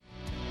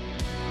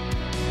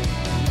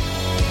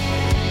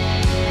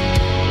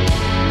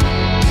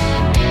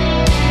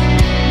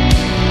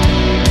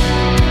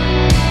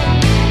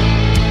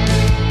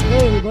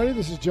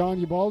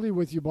John Ubaldi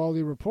with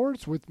Ubaldi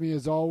Reports. With me,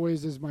 as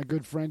always, is my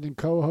good friend and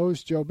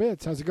co-host, Joe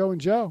Bitts. How's it going,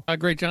 Joe?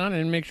 Great, John,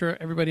 and make sure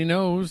everybody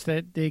knows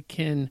that they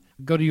can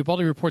go to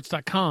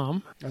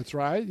ubaldireports.com. That's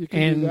right. You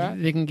can do that.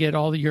 And they can get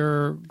all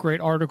your great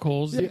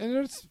articles. Yeah, and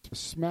it's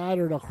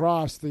smattered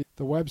across the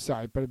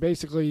website, but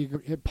basically you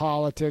can hit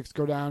politics,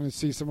 go down and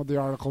see some of the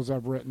articles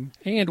I've written.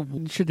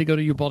 And should they go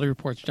to Ubaldi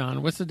Reports,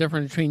 John? What's the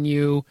difference between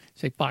you,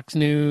 say, Fox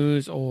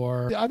News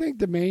or... I think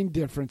the main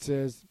difference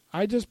is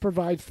I just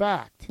provide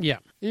fact. Yeah.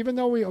 Even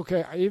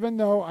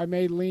though I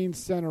may lean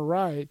center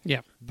right, yeah,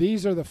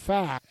 these are the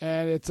facts,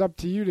 and it's up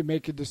to you to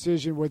make a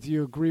decision whether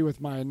you agree with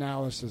my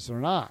analysis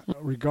or not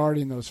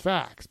regarding those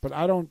facts. But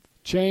I don't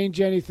change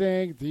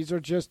anything. These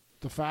are just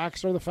the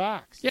facts are the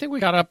facts. Yeah, I think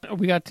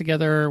we got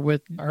together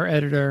with our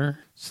editor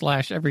 /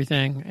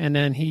 everything, and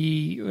then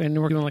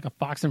we're doing like a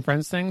Fox and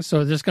Friends thing.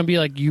 So there's going to be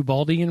like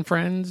Ubaldi and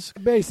Friends.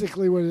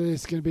 Basically what it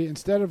is going to be,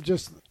 instead of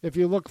just, if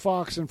you look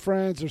Fox and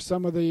Friends or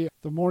some of the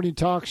morning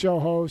talk show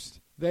hosts,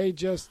 they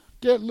just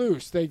get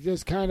loose. They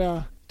just kind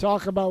of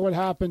talk about what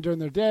happened during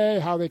their day,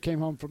 how they came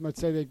home from,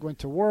 let's say they went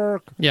to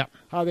work, yeah,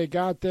 how they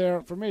got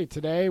there. For me,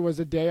 today was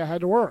a day I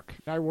had to work.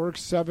 I worked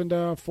 7 to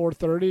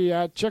 4:30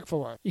 at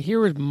Chick-fil-A. Here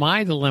was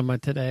my dilemma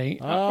today.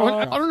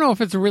 I don't know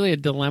if it's really a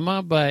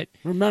dilemma, but...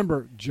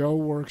 Remember, Joe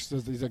works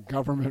as he's a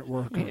government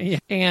worker. Yeah,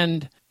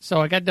 and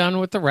so I got done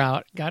with the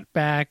route, got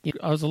back.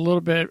 I was a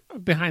little bit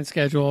behind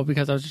schedule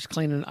because I was just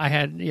cleaning. I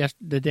had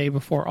the day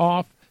before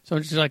off. So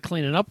I'm just like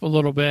cleaning up a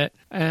little bit.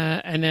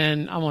 And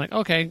then I'm like,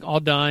 okay, all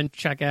done,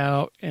 check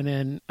out. And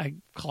then I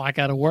clock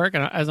out of work.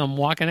 And as I'm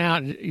walking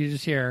out, you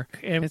just hear,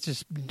 and it's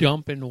just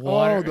dumping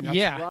water. Oh,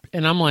 yeah. Right.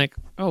 And I'm like,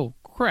 oh,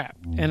 crap.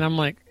 And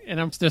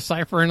I'm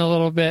deciphering a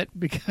little bit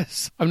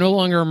because I'm no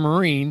longer a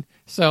Marine.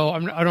 So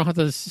I don't have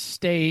to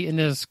stay in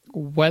this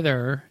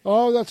weather.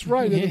 Oh, that's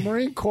right. In the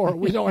Marine Corps,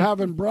 we don't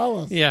have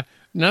umbrellas. Yeah.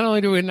 Not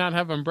only do we not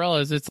have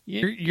umbrellas, it's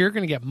you're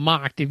going to get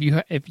mocked if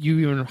you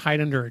even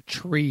hide under a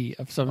tree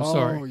of some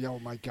sort. Oh,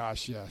 my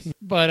gosh, yes.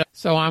 But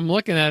so I'm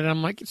looking at it,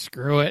 I'm like,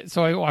 screw it.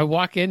 So I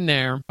walk in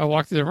there, I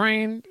walk through the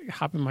rain,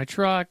 hop in my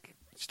truck,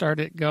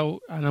 start it, go,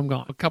 and I'm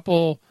gone. A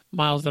couple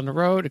miles down the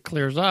road, it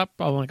clears up.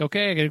 I'm like,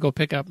 okay, I got to go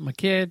pick up my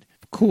kid.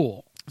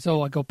 Cool.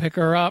 So I go pick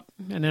her up,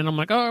 and then I'm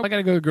like, oh, I got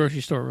to go to the grocery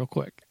store real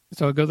quick.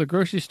 So I go to the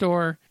grocery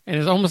store, and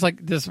it's almost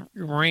like this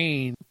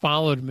rain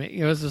followed me.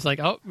 It was just like,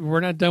 oh,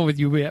 we're not done with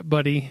you yet,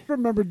 buddy. I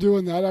remember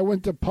doing that. I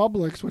went to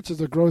Publix, which is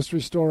a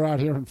grocery store out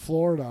here in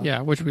Florida.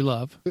 Yeah, which we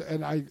love.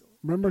 And I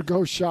remember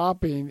go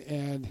shopping,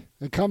 and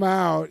I come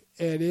out,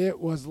 and it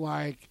was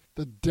like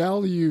the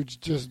deluge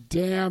just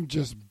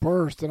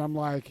burst. And I'm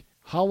like,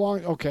 how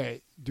long?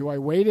 Okay, do I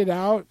wait it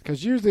out?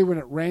 Because usually when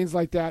it rains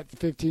like that,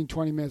 15,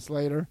 20 minutes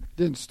later, it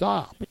didn't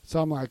stop.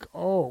 So I'm like,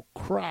 oh,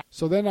 crap.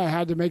 So then I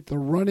had to make the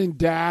running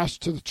dash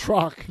to the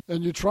truck.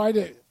 And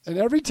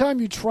every time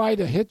you try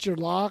to hit your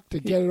lock to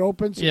get it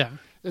open,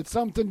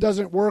 something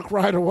doesn't work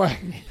right away.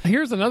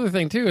 Here's another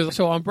thing, too.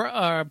 So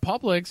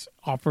Publix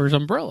offers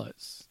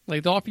umbrellas.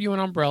 Like, they'll offer you an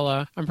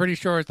umbrella. I'm pretty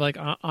sure it's like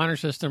Honor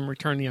System,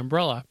 return the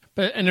umbrella.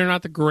 And they're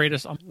not the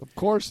greatest. Of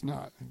course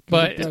not.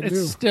 But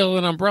it's still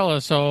an umbrella.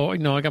 So,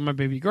 I got my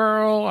baby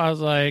girl. I was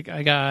like,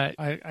 I got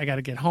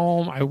to get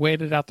home. I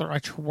waited out there. I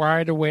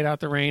tried to wait out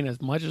the rain as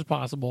much as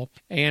possible.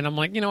 And I'm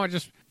like, I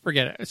just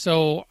forget it.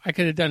 So I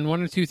could have done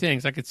one or two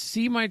things. I could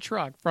see my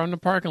truck from the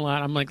parking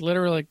lot. I'm like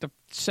literally like the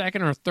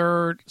second or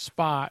third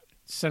spot,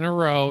 center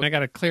row. And I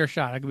got a clear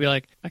shot. I could be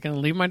like, I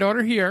can leave my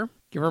daughter here,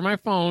 give her my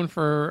phone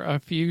for a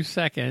few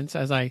seconds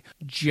as I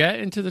jet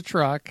into the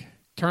truck,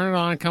 turn it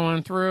on, come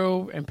on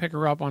through, and pick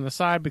her up on the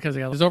side because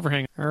I got this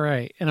overhang. All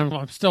right. And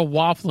I'm still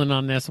waffling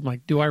on this. I'm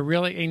like, do I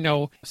really?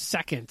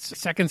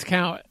 Seconds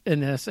count in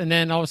this. And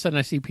then all of a sudden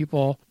I see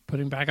people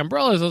putting back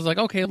umbrellas. I was like,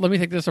 okay, let me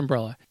take this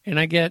umbrella. And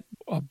I get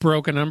a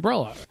broken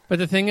umbrella. But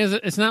the thing is,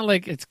 it's not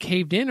like it's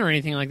caved in or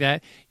anything like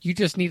that. You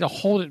just need to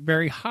hold it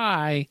very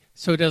high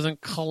so it doesn't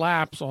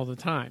collapse all the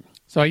time.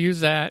 So I use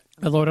that.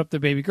 I load up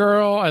the baby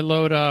girl. I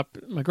load up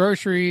my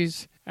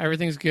groceries.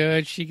 Everything's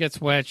good. She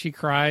gets wet. She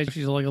cries.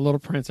 She's like a little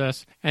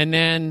princess. And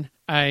then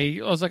I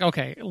was like,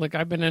 okay, look,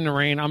 I've been in the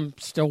rain. I'm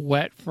still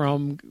wet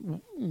from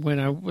when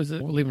I was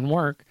leaving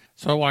work.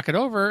 So I walk it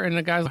over, and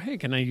the guy's like, hey,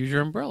 can I use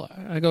your umbrella?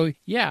 I go,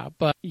 yeah,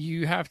 but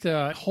you have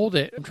to hold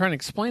it. I'm trying to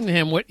explain to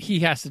him what he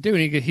has to do.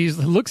 And he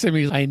looks at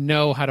me, I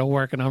know how to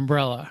work an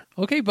umbrella.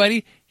 Okay,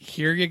 buddy,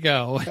 here you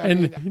go.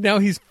 And now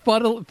he's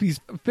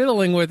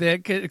fiddling with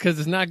it because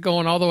it's not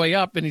going all the way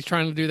up, and he's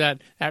trying to do that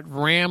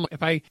ram.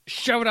 If I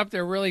shove it up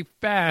there really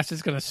fast,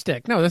 it's going to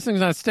stick. No, this thing's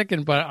not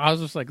sticking, but I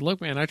was just like, look,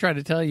 man, I tried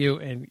to tell you,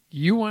 and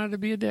you wanted to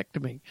be a dick to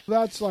me.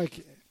 That's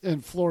like in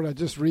Florida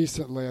just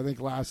recently, I think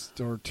last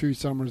or 2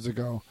 summers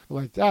ago,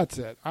 like, that's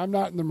it. I'm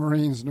not in the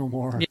Marines no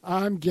more. Yeah.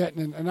 I'm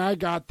getting in, and I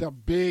got the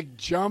big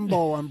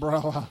jumbo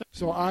umbrella.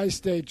 So I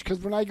stayed, because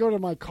when I go to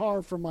my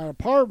car from my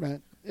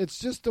apartment, it's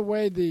just the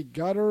way the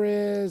gutter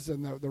is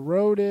and the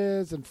road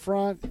is in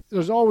front.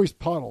 There's always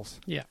puddles.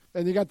 Yeah.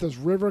 And you got this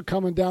river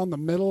coming down the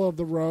middle of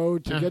the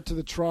road to get to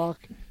the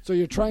truck. So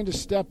you're trying to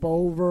step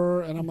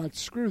over, and I'm like,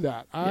 screw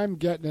that. I'm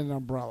getting an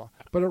umbrella.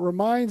 But it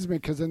reminds me,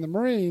 because in the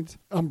Marines,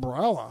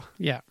 umbrella.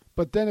 Yeah.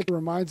 But then it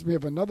reminds me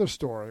of another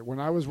story. When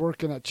I was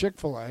working at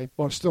Chick-fil-A,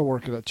 well, I'm still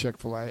working at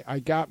Chick-fil-A, I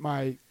got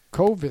my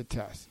COVID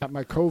test, got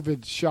my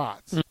COVID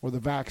shots or the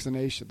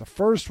vaccination. The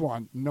first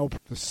one, nope.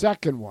 The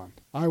second one,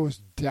 I was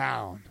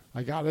down.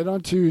 I got it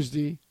on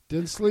Tuesday.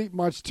 Didn't sleep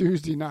much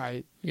Tuesday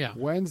night. Yeah.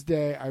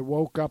 Wednesday, I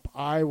woke up.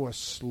 I was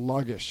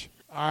sluggish.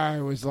 I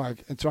was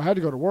like, and so I had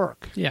to go to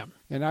work. Yeah.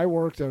 And I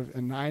worked a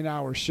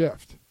 9-hour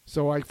shift.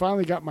 So I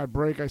finally got my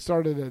break. I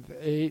started at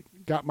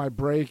 8, got my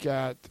break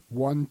at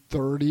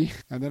 1:30,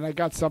 and then I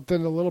got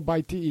something, a little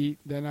bite to eat.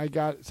 Then I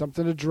got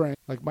something to drink,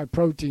 like my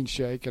protein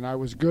shake, and I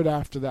was good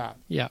after that.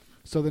 Yeah.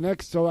 So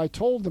I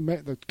told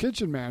the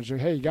kitchen manager,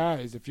 hey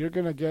guys, if you're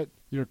gonna get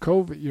your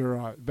COVID,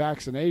 your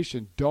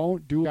vaccination,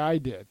 don't do what I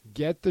did.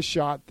 Get the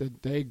shot the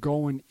day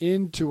going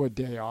into a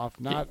day off,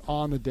 not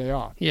on the day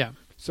off. Yeah.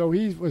 So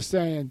he was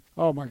saying,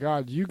 oh my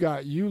God, you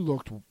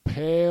looked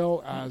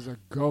pale as a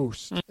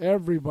ghost.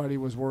 Everybody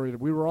was worried.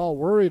 We were all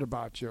worried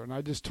about you. And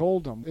I just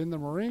told them in the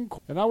Marine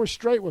Corps, and I was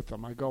straight with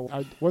them. I go,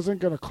 I wasn't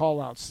going to call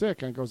out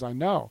sick. And he goes, I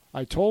know.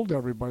 I told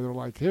everybody, they're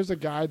like, here's a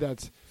guy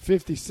that's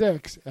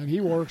 56 and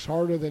he works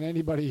harder than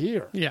anybody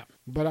here. Yeah.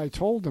 But I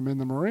told them in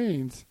the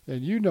Marines,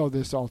 and you know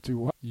this all too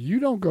well,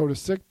 you don't go to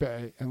sick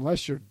bay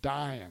unless you're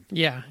dying.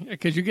 Yeah,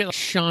 because you get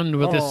shunned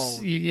with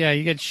this. Yeah,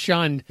 you get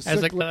shunned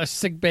as like a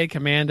sick bay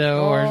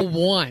commando or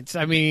once.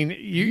 I mean,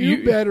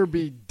 you better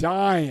be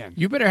dying.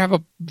 You better have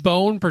a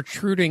bone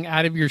protruding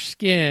out of your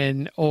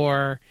skin,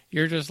 or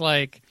you're just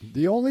like.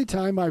 The only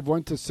time I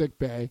went to sick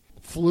bay,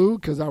 flu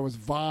because I was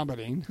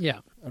vomiting. Yeah,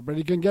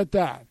 everybody can get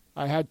that.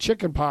 I had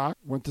chicken pox,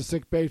 went to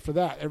sick bay for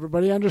that.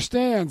 Everybody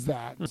understands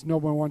that. No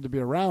one wanted to be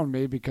around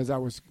me because I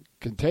was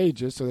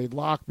contagious, so they'd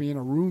lock me in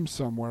a room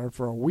somewhere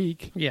for a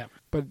week. Yeah.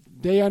 But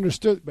they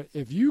understood. But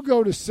if you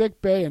go to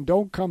sick bay and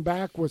don't come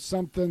back with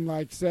something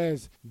like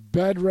says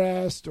bed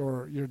rest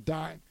or you're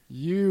dying,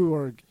 you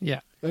are. Yeah.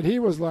 And he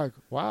was like,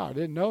 wow, I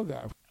didn't know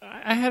that.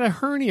 I had a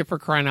hernia for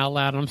crying out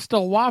loud. I'm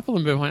still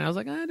waffling behind. I was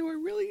like, do I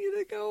really need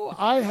to go?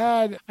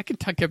 I can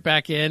tuck it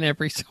back in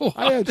every so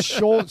often. I had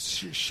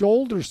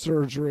shoulder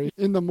surgery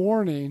in the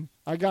morning.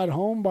 I got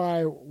home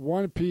by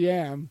 1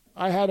 p.m.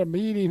 I had a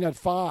meeting at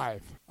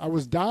 5. I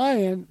was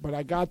dying, but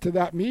I got to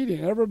that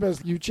meeting.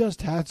 Everybody's, you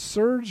just had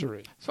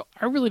surgery. So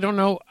I really don't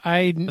know.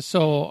 A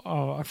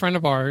friend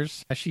of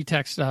ours, she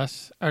texts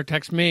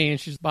me, and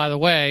she's, by the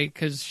way,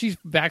 because she's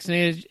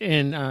vaccinated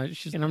and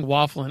I'm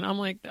waffling. I'm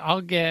like,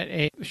 I'll get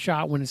a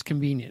shot when it's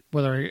convenient,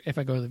 whether if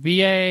I go to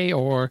the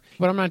VA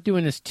but I'm not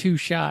doing this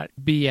 2-shot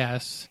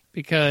BS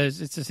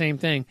because it's the same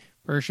thing.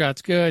 First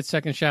shot's good,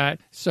 second shot.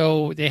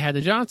 So they had the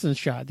Johnson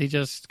shot. They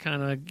just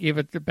kind of gave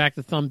it back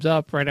the thumbs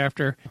up right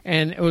after.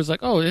 And it was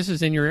like, oh, this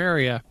is in your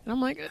area. And I'm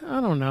like, I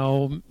don't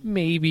know,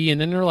 maybe. And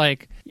then they're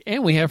like,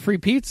 and we have free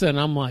pizza. And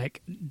I'm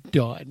like,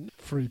 done.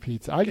 Free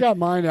pizza. I got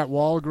mine at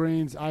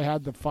Walgreens. I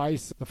had the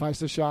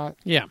FISA shot.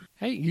 Yeah.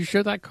 Hey, you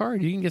show that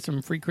card, you can get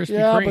some free Krispy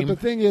Kreme. Yeah, but the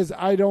thing is,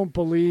 I don't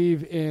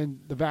believe in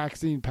the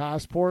vaccine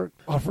passport.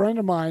 A friend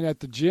of mine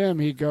at the gym,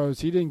 he goes,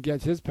 he didn't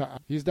get his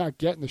he's not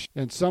getting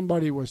and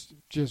somebody was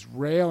just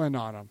railing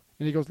on him.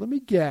 And he goes, let me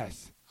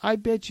guess. I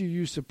bet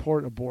you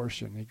support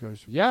abortion. He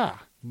goes, yeah,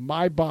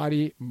 my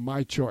body,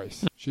 my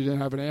choice. She didn't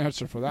have an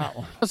answer for that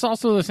one. It's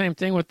also the same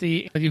thing with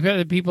you've got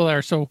the people that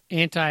are so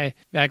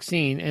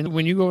anti-vaccine, and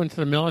when you go into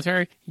the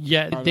military,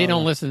 they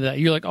don't listen to that.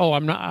 You're like, oh,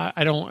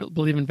 I don't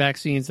believe in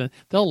vaccines, and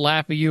they'll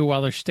laugh at you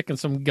while they're sticking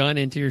some gun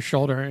into your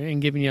shoulder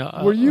and giving you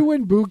Were you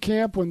in boot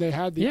camp when they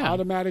had the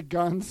automatic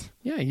guns?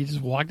 Yeah, you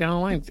just walk down the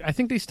line. I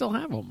think they still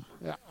have them.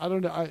 Yeah, I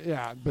don't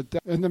know. But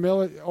in the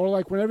military, or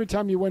like every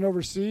time you went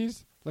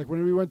overseas, like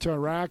when we went to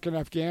Iraq and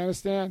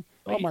Afghanistan,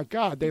 oh my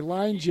God, they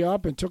lined you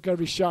up and took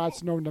every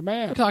shot known to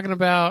man. We're talking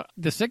about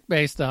the sick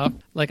bay stuff.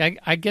 Like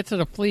I get to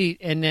the fleet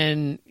and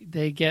then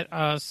they give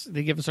us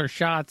our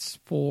shots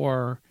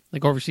for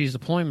like overseas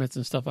deployments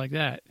and stuff like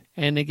that.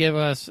 And they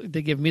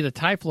give me the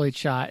typhoid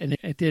shot and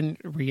it didn't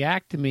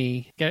react to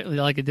me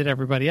like it did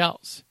everybody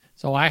else.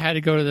 So I had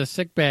to go to the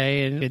sick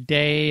bay and a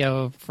day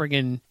of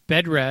friggin'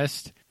 bed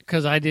rest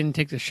because I didn't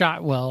take the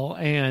shot well.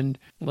 And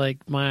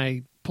like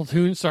my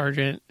platoon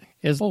sergeant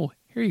is, oh,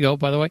 here you go,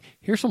 by the way.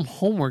 Here's some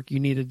homework you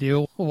need to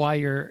do while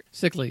you're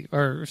sickly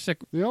or sick.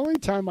 The only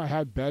time I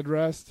had bed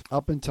rest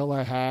up until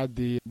I had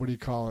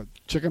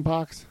chicken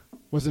pox,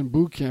 was in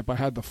boot camp. I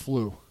had the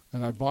flu.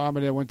 And I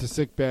vomited. I went to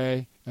sick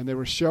bay. And they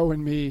were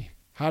showing me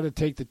how to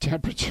take the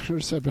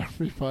temperatures of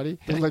everybody,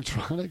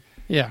 electronic.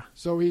 Yeah.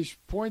 So he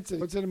puts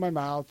it in my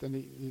mouth, and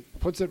he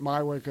puts it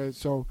my way.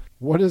 So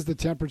what does the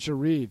temperature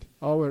read?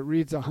 Oh, it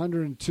reads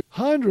 102.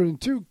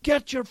 102.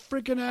 Get your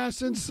freaking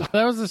ass inside.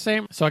 That was the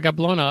same. So I got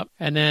blown up,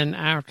 and then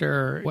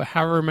after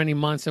however many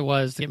months it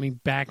was to get me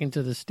back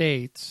into the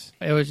States,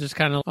 it was just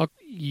kind of,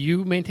 okay,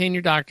 you maintain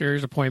your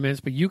doctor's appointments,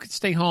 but you could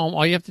stay home.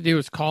 All you have to do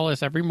is call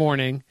us every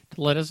morning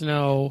to let us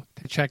know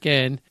to check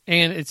in.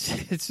 And it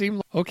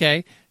seemed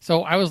okay.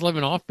 So I was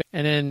living off,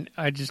 and then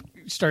I just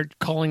started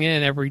calling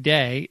in every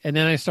day. And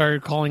then I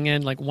started calling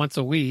in like once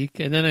a week.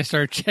 And then I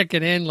started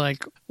checking in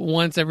like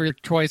twice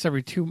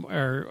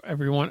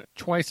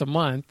a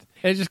month.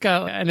 It just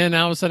got, and then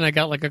all of a sudden I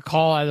got like a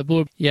call out of the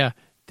blue. Yeah,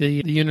 the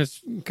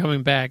unit's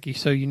coming back,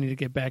 so you need to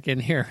get back in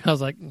here. I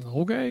was like,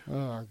 okay.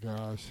 Oh,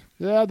 gosh.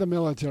 Yeah, the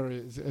military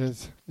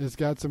is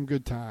got some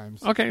good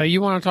times. Okay,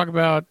 you want to talk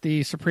about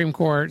the Supreme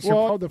Court?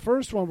 Well, the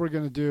first one we're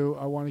going to do,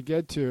 I want to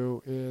get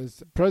to,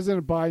 is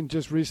President Biden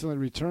just recently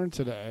returned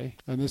today,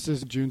 and this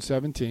is June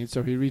 17th,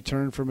 so he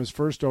returned from his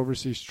first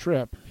overseas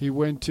trip. He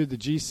went to the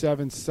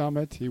G7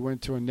 summit. He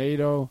went to a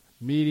NATO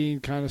meeting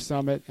kind of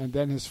summit, and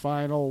then his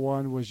final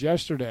one was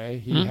yesterday.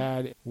 He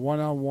had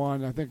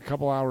one-on-one, I think a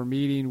couple-hour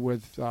meeting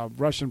with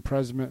Russian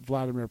President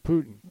Vladimir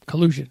Putin.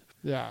 Collusion.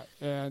 Yeah,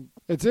 and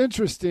it's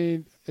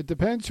interesting. It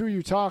depends who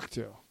you talk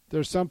to.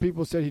 There's some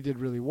people said he did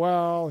really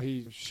well.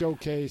 He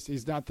showcased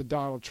he's not the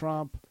Donald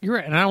Trump. You're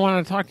right, and I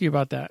want to talk to you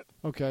about that.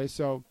 Okay,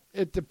 so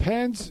it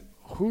depends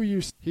who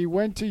you... He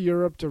went to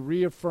Europe to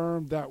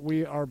reaffirm that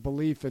our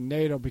belief in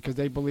NATO because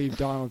they believe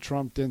Donald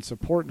Trump didn't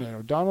support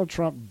NATO. Donald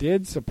Trump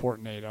did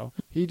support NATO.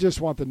 He just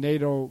wants the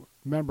NATO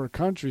member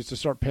countries to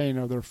start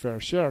paying their fair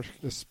share,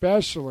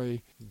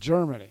 especially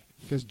Germany.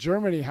 Because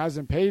Germany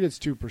hasn't paid its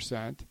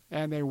 2%,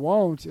 and they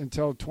won't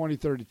until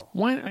 2030.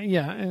 Why?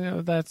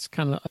 Yeah, that's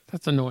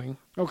annoying.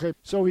 Okay,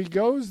 so he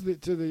goes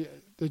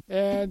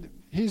and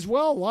he's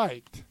well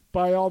liked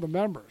by all the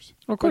members.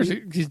 Of course,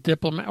 he's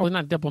diplomatic. Well,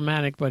 not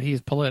diplomatic, but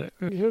he's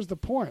political. Here's the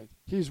point: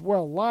 he's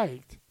well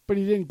liked, but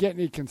he didn't get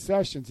any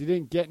concessions. He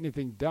didn't get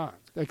anything done,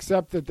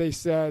 except that they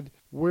said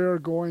we're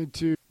going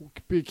to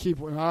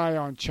keep an eye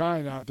on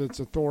China,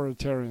 its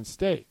authoritarian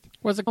state.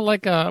 Was it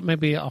like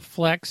maybe a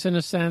flex in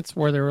a sense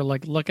where they were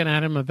like looking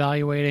at him,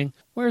 evaluating,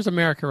 where's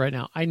America right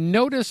now? I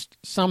noticed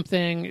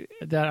something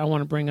that I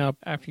want to bring up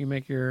after you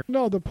make your...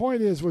 No, the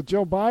point is with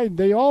Joe Biden,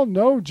 they all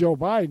know Joe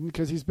Biden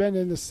because he's been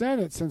in the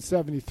Senate since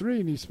 1973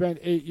 and he spent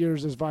 8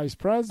 years as vice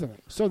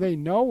president. So they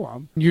know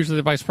him. Usually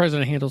the vice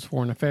president handles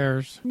foreign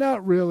affairs.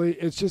 Not really.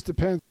 It just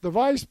depends. The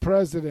vice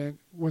president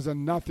was a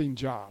nothing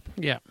job.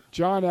 Yeah.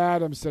 John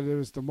Adams said it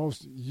was the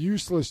most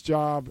useless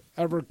job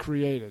ever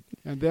created.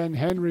 And then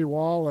Henry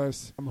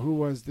Wallace, who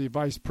was the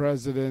vice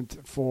president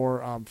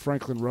for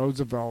Franklin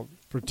Roosevelt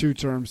for 2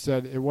 terms,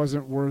 said it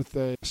wasn't worth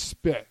a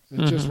spit.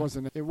 It just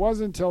wasn't. It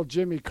wasn't until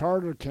Jimmy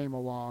Carter came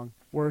along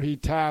where he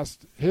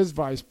tasked his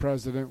vice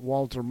president,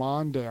 Walter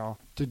Mondale,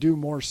 to do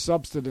more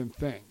substantive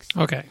things.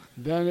 Okay.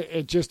 Then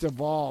it just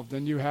evolved.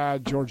 Then you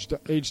had George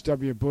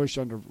H.W. Bush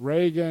under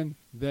Reagan.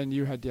 Then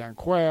you had Dan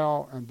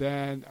Quayle, and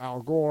then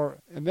Al Gore.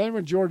 And then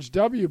when George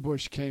W.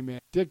 Bush came in,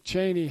 Dick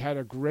Cheney had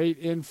a great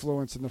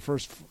influence in the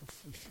first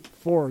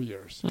 4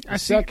 years. The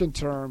second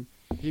term,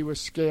 he was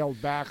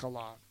scaled back a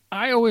lot.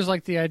 I always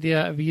like the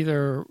idea of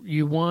either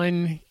you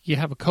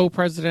have a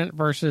co-president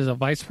versus a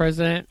vice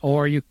president,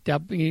 or you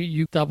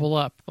double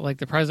up. Like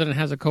the president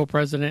has a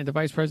co-president, the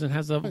vice president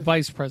has a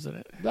vice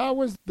president. That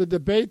was the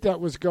debate that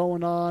was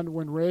going on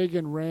when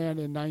Reagan ran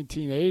in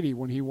 1980,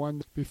 when he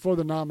won before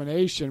the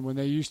nomination, when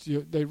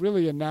they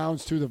really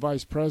announced who the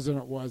vice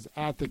president was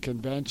at the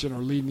convention or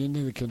leading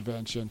into the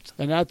convention.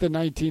 And at the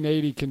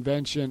 1980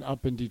 convention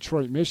up in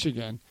Detroit,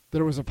 Michigan,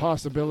 there was a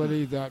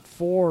possibility that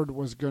Ford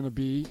was going to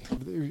be...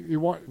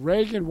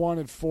 Reagan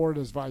wanted Ford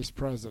as vice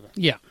president.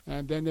 Yeah.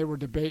 And then they were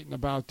debating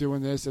about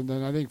doing this, and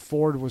then I think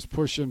Ford was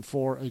pushing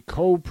for a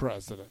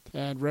co-president.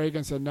 And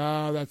Reagan said,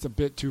 no, that's a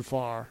bit too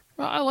far.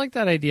 Well, I like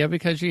that idea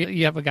because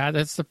you have a guy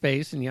that's the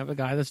face and you have a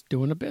guy that's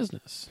doing a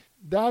business.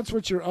 That's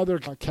what your other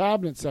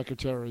cabinet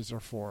secretaries are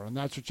for, and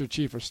that's what your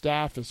chief of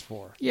staff is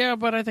for. Yeah,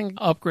 but I think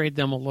upgrade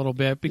them a little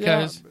bit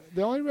because... Yeah,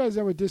 the only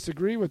reason I would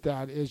disagree with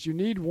that is you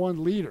need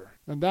one leader,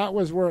 and that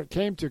was where it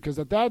came to, because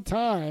at that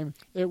time,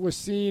 it was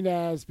seen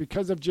as,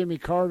 because of Jimmy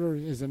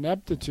Carter's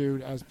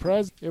ineptitude as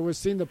president, it was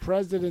seen the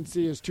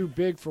presidency as too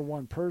big for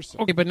one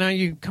person. Okay, but now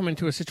you come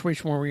into a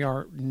situation where we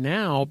are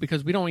now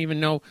because we don't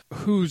even know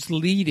who's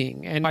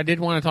leading, and I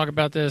did want to talk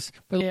about this,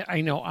 but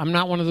I know I'm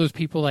not one of those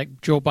people like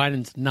Joe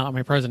Biden's not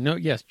my president. No,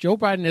 yes, Joe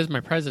Biden is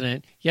my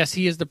president. Yes,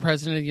 he is the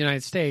president of the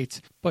United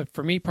States. But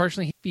for me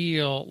personally, he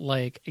feel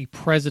like a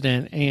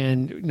president.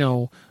 And,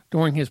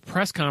 during his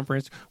press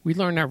conference, we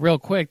learned that real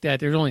quick that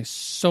there's only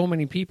so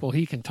many people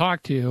he can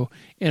talk to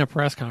in a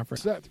press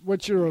conference.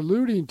 What you're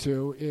alluding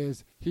to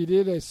is he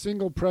did a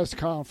single press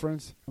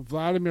conference.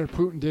 Vladimir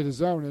Putin did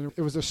his own. And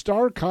it was a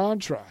stark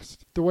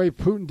contrast the way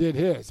Putin did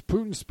his.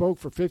 Putin spoke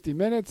for 50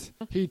 minutes.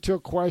 He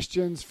took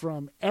questions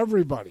from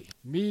everybody.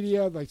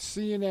 Media, like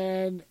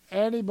CNN,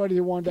 anybody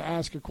who wanted to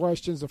ask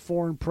questions, the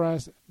foreign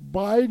press.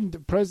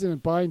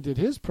 President Biden did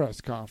his press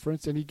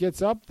conference, and he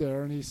gets up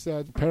there and he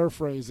said,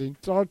 paraphrasing,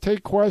 so I'll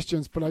take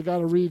questions, but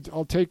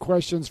I'll take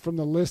questions from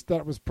the list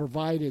that was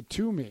provided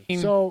to me.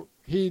 So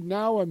he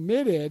now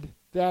admitted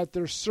that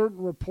there's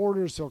certain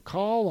reporters he'll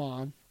call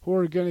on who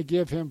are going to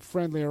give him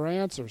friendlier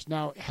answers.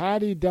 Now,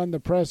 had he done the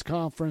press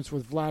conference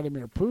with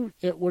Vladimir Putin,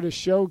 it would have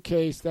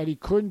showcased that he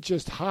couldn't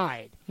just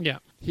hide. Yeah.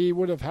 He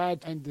would have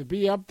had, and to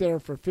be up there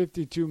for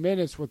 52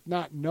 minutes with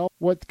not know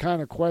what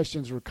kind of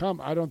questions would come,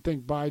 I don't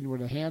think Biden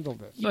would have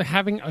handled it. Like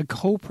having a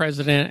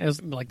co-president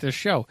as like this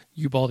show,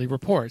 Ubaldi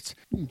Reports.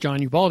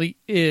 John Ubaldi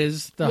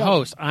is the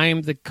host.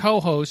 I'm the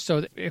co-host.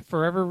 So if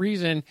for every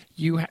reason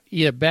you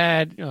eat a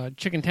bad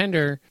chicken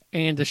tender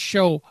and the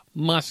show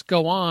must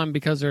go on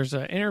because there's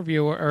an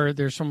interview or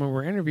there's someone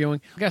we're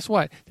interviewing, guess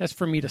what? That's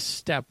for me to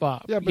step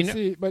up. Yeah, but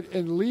but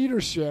in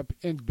leadership,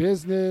 in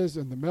business,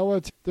 in the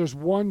military, there's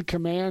one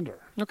commander.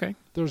 Okay.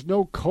 There's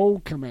no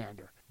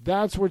co-commander.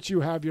 That's what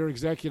you have your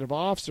executive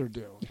officer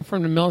do.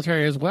 From the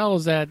military as well,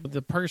 is that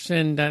the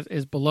person that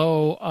is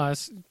below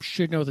us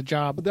should know the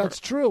job. But that's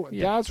true.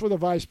 Yeah. That's where the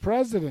vice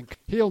president,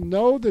 he'll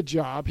know the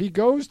job. He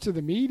goes to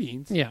the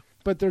meetings. Yeah.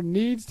 But there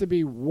needs to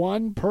be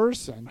one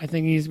person. I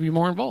think he needs to be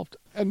more involved.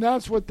 And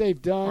that's what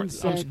they've done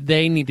since.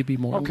 They need to be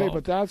more Okay, involved.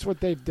 but that's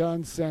what they've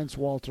done since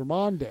Walter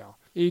Mondale.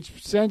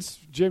 Since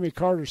Jimmy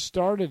Carter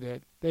started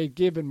it, they've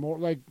given more,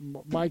 like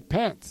Mike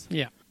Pence.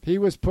 Yeah. He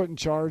was put in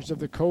charge of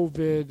the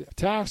COVID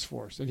task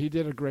force, and he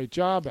did a great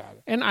job at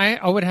it. And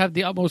I would have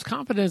the utmost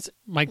confidence,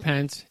 Mike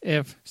Pence,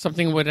 if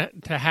something were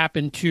to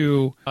happen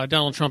to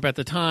Donald Trump at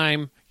the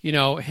time,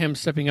 him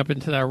stepping up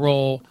into that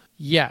role.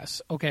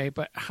 Yes. Okay.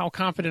 But how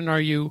confident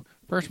are you,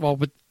 first of all,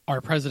 with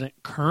our president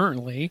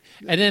currently?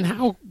 And then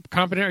how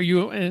confident are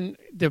you in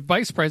the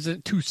vice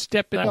president to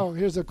step in? Well,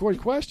 here's a quick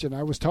question.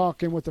 I was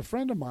talking with a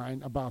friend of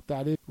mine about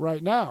that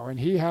right now, and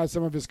he has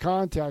some of his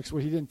contacts.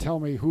 Well, he didn't tell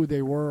me who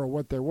they were or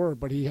what they were,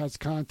 but he has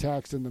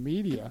contacts in the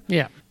media.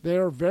 Yeah.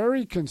 They're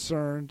very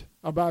concerned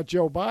about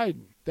Joe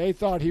Biden. They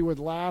thought he would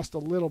last a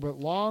little bit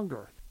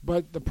longer.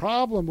 But the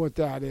problem with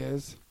that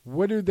is,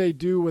 what do they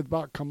do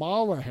about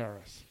Kamala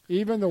Harris?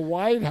 Even the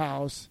White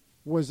House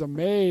was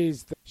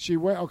amazed that she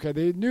went. Okay,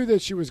 they knew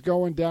that she was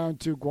going down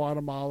to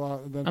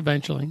Guatemala, and then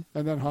Eventually.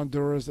 and then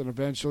Honduras, and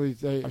eventually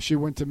she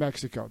went to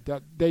Mexico.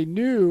 That they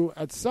knew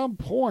at some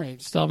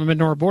point. Still haven't been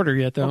to our border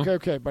yet, though.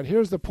 Okay, but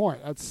here's the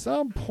point. At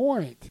some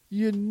point,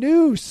 you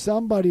knew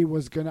somebody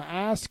was going to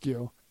ask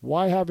you,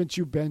 why haven't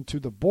you been to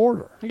the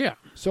border? Yeah.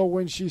 So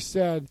when she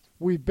said,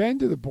 we've been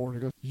to the border,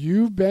 he goes,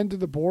 you've been to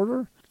the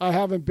border? I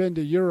haven't been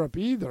to Europe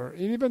either.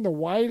 And even the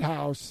White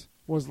House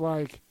was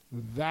like,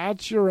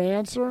 that's your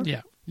answer?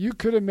 Yeah. You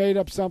could have made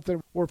up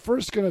something. We're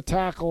first going to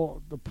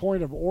tackle the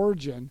point of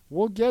origin.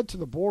 We'll get to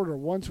the border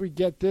once we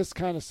get this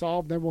kind of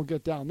solved, then we'll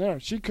get down there.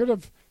 She could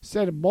have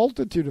said a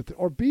multitude of things,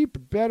 or be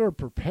better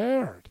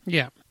prepared.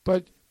 Yeah.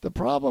 But the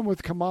problem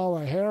with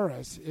Kamala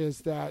Harris is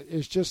that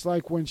it's just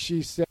like when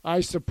she said,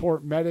 I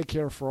support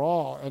Medicare for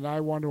all, and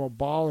I want to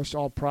abolish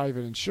all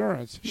private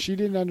insurance. She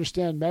didn't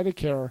understand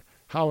Medicare,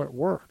 how it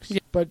works. Yeah.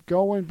 But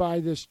going by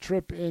this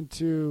trip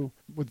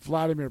with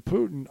Vladimir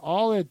Putin,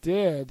 all it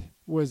did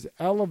was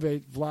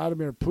elevate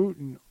Vladimir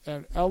Putin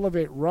and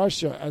elevate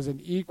Russia as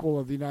an equal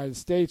of the United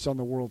States on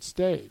the world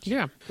stage.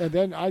 Yeah. And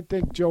then I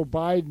think Joe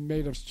Biden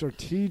made a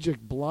strategic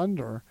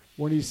blunder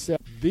when he said,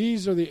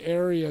 these are the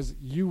areas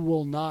you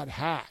will not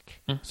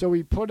hack. So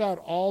he put out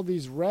all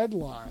these red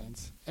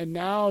lines, and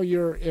now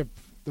if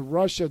the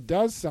Russia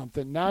does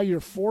something, now you're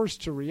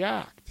forced to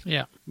react.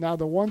 Yeah. Now,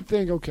 the one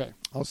thing, okay,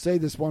 I'll say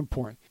this one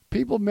point.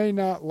 People may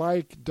not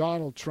like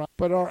Donald Trump,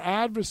 but our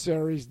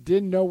adversaries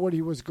didn't know what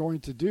he was going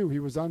to do. He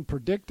was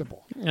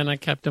unpredictable. And I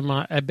kept him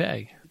at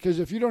bay. Because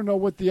if you don't know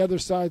what the other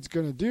side's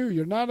going to do,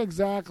 you're not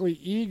exactly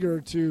eager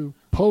to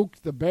poke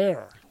the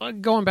bear.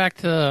 Going back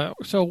to,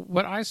 so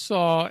what I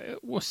saw,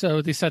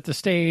 so they set the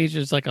stage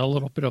as like a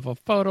little bit of a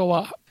photo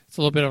op. It's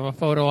a little bit of a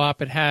photo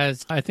op. I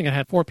think it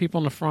had 4 people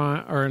in the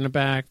front or in the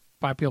back,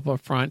 5 people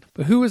up front.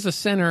 But who was the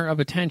center of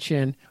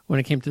attention when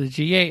it came to the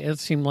G8? It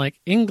seemed like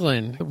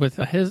England with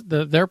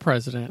their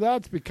president.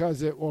 That's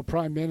because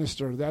Prime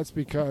Minister, that's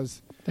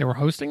because They were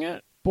hosting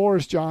it?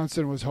 Boris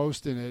Johnson was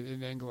hosting it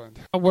in England.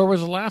 Where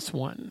was the last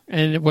one?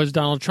 And it was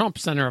Donald Trump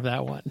center of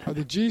that one.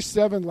 The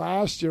G7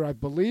 last year, I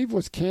believe,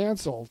 was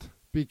canceled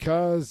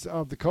because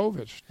of the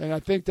COVID. And I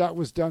think that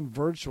was done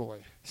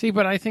virtually. See,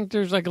 but I think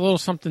there's like a little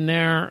something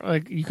there.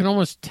 Like you can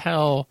almost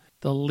tell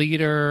the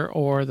leader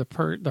or the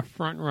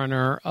front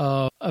runner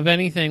of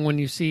anything when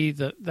you see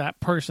that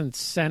person's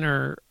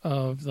center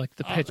of like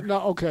the picture.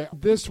 No, okay.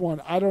 This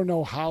one, I don't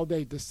know how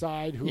they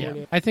decide who it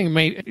is. I think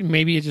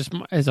maybe it just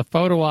is a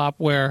photo op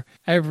where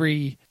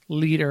every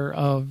leader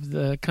of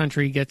the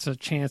country gets a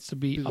chance to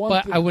be.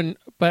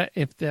 But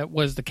if that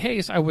was the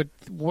case, I would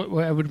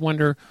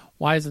wonder,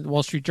 why isn't the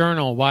Wall Street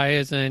Journal, why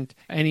isn't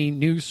any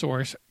news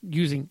source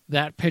using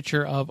that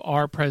picture of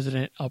our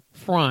president up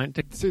front?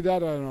 See, that I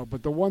don't know.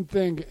 But the one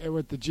thing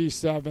with the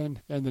G7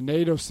 and the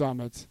NATO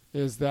summits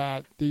is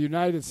that the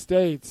United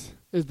States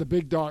is the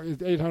big dog, is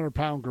the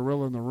 800-pound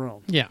gorilla in the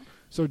room. Yeah.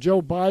 So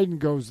Joe Biden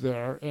goes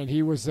there, and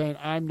he was saying,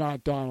 I'm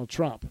not Donald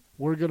Trump.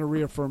 We're going to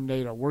reaffirm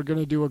NATO. We're going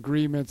to do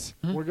agreements.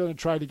 We're going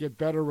to try to get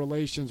better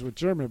relations with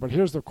Germany. But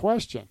here's the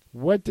question.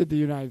 What did the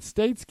United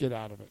States get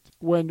out of it?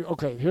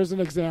 Here's an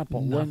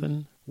example.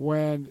 Nothing.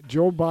 When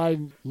Joe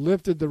Biden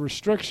lifted the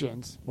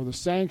restrictions or the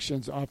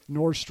sanctions off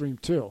Nord Stream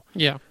 2.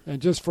 Yeah.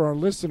 And just for our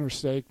listeners'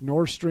 sake,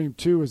 Nord Stream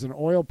 2 is an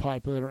oil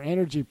pipeline or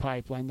energy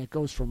pipeline that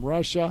goes from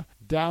Russia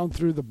down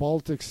through the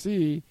Baltic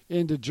Sea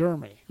into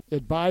Germany.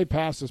 It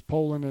bypasses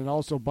Poland and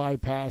also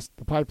bypassed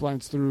the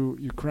pipelines through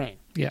Ukraine.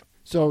 Yeah.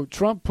 So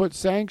Trump put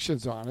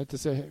sanctions on it to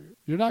say, hey,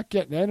 you're not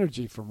getting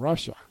energy from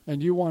Russia,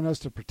 and you want us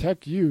to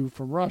protect you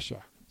from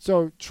Russia.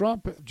 So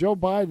Joe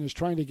Biden is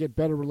trying to get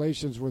better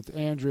relations with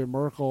Angela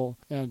Merkel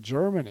and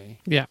Germany.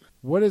 Yeah.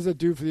 What does it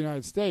do for the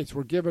United States?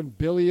 We're giving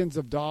billions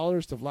of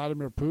dollars to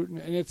Vladimir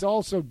Putin, and it's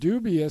also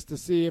dubious to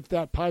see if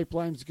that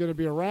pipeline is going to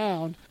be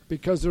around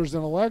because there's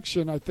an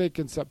election, I think,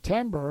 in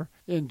September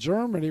in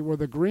Germany where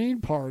the Green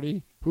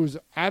Party, who's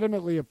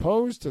adamantly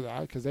opposed to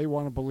that because they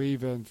want to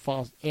believe in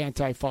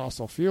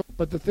anti-fossil fuel.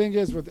 But the thing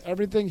is, with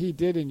everything he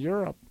did in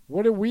Europe,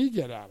 what did we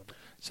get out of it?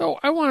 So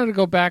I wanted to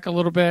go back a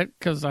little bit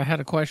because I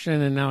had a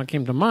question and now it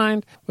came to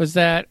mind, was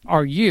that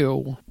are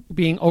you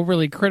being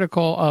overly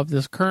critical of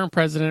this current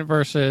president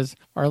versus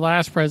our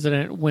last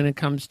president when it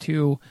comes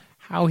to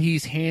how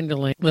he's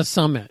handling the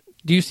summit?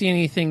 Do you see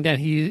anything that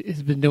he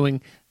has been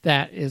doing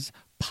that is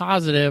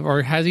positive,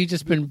 or has he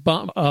just been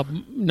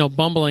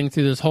bumbling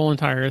through this whole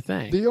entire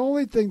thing? The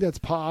only thing that's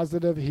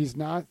positive,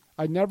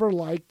 I never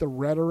liked the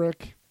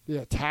rhetoric, the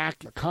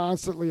attack,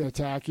 constantly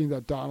attacking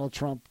that Donald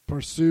Trump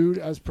pursued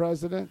as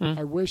president.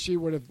 I wish he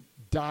would have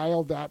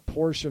dialed that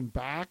portion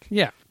back.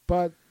 Yeah.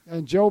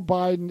 And Joe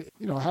Biden,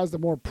 has the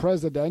more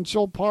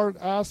presidential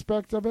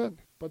aspect of it.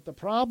 But the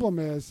problem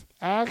is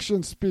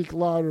actions speak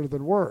louder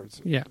than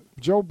words. Yeah.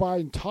 Joe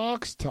Biden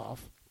talks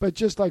tough, but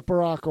just like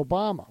Barack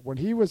Obama, when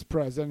he was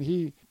president,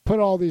 he put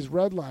all these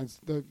red lines.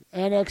 The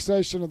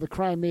annexation of the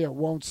Crimea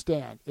won't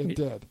stand. It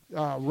did.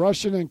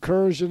 Russian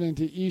incursion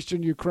into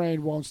eastern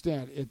Ukraine won't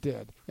stand. It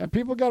did. And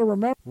people got to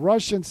remember,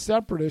 Russian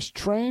separatists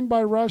trained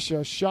by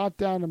Russia shot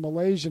down a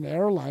Malaysian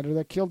airliner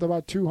that killed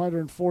about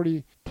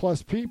 240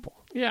 plus people.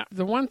 Yeah,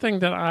 the one thing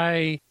that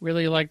I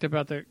really liked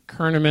about the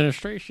current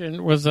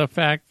administration was the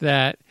fact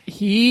that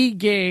he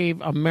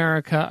gave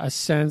America a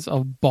sense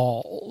of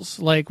balls,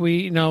 like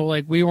we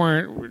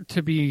weren't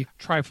to be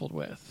trifled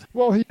with.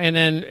 Well,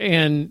 that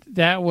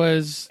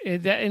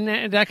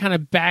kind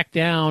of backed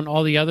down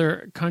all the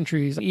other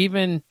countries.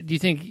 Even, do you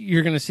think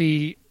you're going to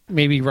see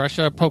maybe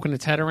Russia poking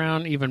its head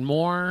around even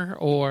more,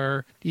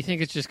 or do you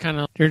think it's just kind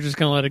of they're just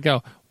going to let it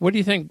go? What do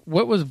you think?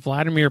 What was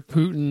Vladimir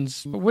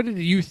Putin's? What did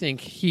you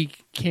think he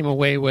came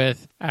away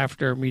with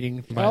after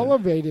meeting Biden?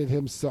 Elevated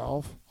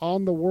himself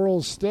on the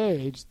world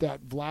stage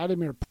that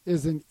Vladimir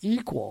is an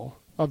equal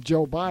of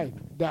Joe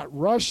Biden, that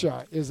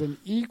Russia is an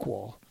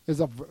equal, is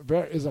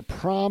a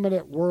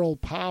prominent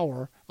world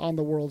power on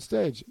the world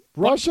stage.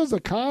 Russia's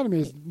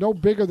economy is no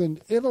bigger than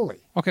Italy.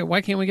 Okay,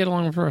 why can't we get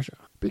along with Russia?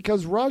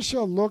 Because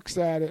Russia looks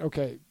at it,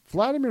 okay,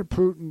 Vladimir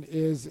Putin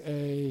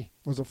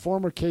was a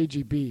former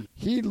KGB.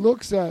 He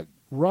looks at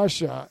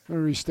Russia, let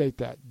me restate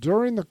that,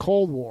 during the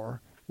Cold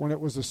War, when it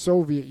was the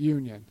Soviet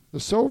Union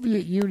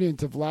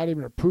to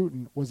Vladimir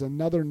Putin was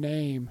another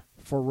name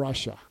for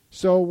Russia.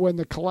 So when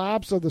the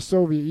collapse of the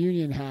Soviet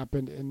Union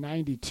happened in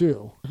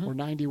 92, or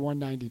 91,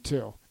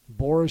 92,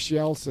 Boris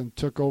Yeltsin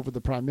took over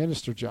the prime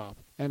minister job.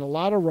 And a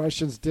lot of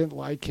Russians didn't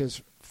like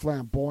his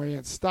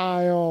flamboyant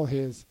style,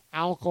 his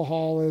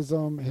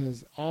alcoholism,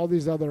 all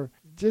these other,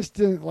 just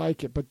didn't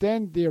like it. But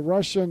then the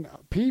Russian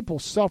people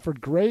suffered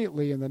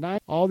greatly in the 90s.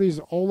 All these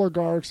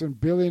oligarchs and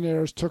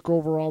billionaires took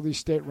over all these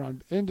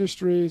state-run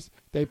industries.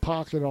 They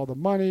pocketed all the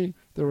money.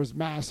 There was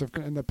massive,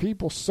 and the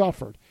people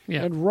suffered.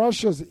 Yeah. And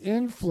Russia's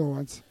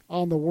influence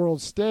on the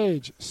world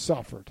stage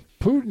suffered.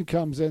 Putin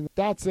comes in,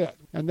 that's it.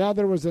 And now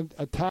there was an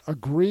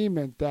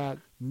agreement that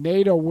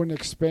NATO wouldn't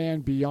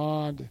expand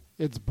beyond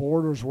its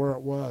borders where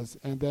it was.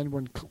 And then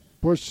when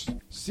Bush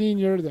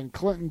Sr., then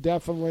Clinton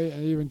definitely,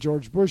 and even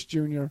George Bush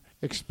Jr.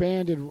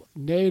 expanded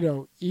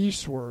NATO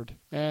eastward,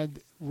 and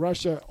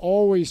Russia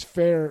always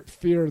feared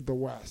the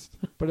West.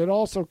 But it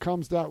also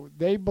comes out,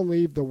 they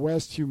believe the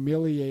West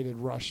humiliated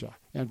Russia,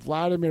 and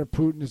Vladimir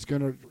Putin is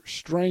going to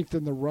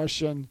strengthen the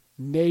Russian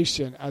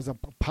nation as a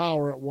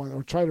power at one,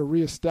 or try to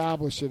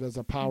reestablish it as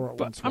a power at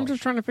once. I'm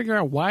just trying to figure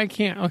out why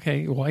can't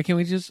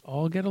we just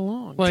all get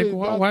along? Like,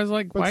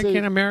 why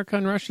can't America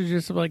and Russia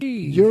just like? Hey.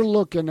 You're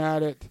looking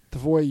at it the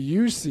way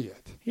you see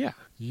it. Yeah.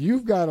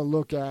 You've got to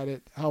look at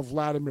it how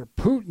Vladimir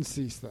Putin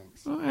sees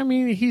things. Well, I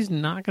mean, he's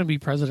not going to be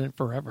president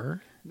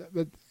forever.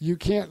 But you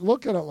can't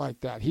look at it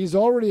like that. He's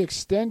already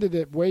extended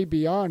it way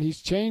beyond.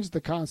 He's changed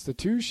the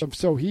Constitution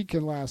so he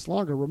can last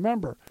longer.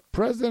 Remember,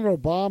 President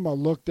Obama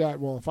looked at,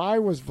 well, if I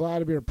was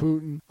Vladimir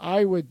Putin,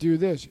 I would do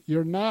this.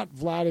 You're not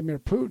Vladimir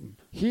Putin.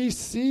 He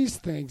sees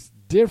things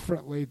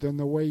differently than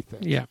the way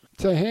things. Yeah.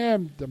 To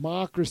him,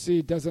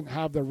 democracy doesn't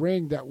have the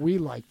ring that we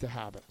like to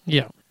have it.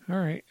 Yeah. All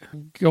right.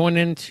 Going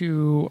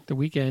into the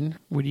weekend,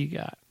 what do you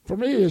got? For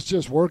me, it's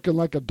just working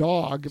like a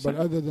dog, but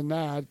other than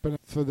that, but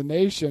for the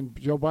nation,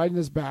 Joe Biden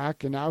is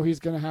back, and now he's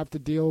going to have to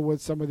deal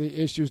with some of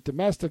the issues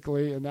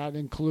domestically, and that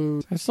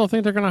includes... I still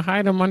think they're going to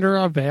hide him under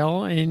a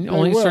veil, and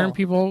only certain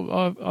people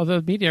of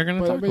the media are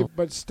going to talk to him.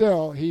 But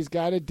still, he's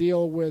got to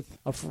deal with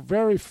a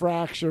very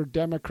fractured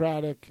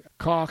Democratic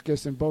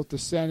caucus in both the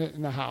Senate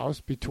and the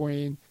House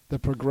between the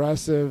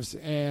progressives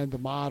and the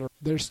moderates.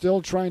 They're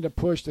still trying to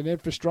push an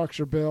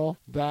infrastructure bill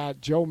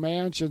that Joe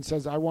Manchin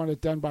says, I want it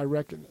done by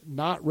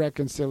not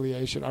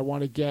reconciliation. I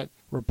want to get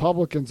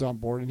Republicans on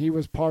board. And he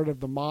was part of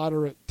the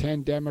moderate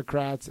 10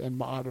 Democrats and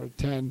moderate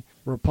 10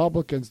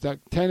 Republicans that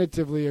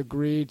tentatively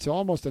agreed to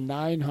almost a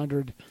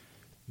 $900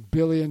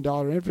 billion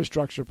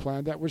infrastructure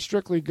plan that would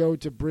strictly go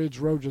to bridge,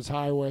 roads,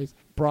 highways,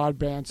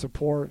 broadband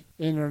support,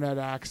 internet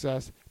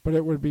access, but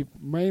it would be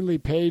mainly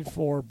paid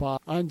for by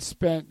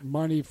unspent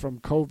money from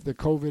the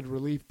COVID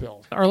relief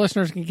bill. Our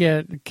listeners can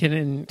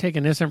take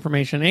in this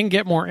information and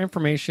get more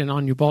information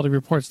on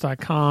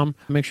ubaldireports.com.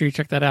 Make sure you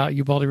check that out,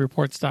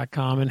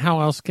 ubaldireports.com. And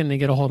how else can they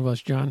get a hold of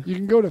us, John? You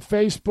can go to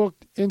Facebook,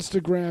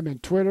 Instagram,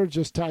 and Twitter.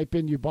 Just type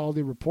in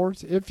Ubaldi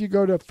Reports. If you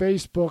go to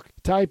Facebook,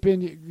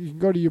 you can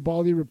go to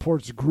Ubaldi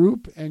Reports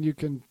group, and you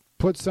can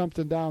put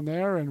something down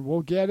there, and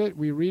we'll get it.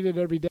 We read it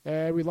every day,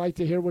 and we'd like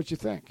to hear what you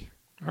think.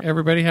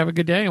 Everybody have a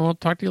good day, and we'll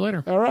talk to you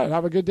later. All right.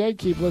 Have a good day.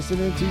 Keep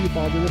listening to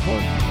Ubaldi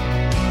Report.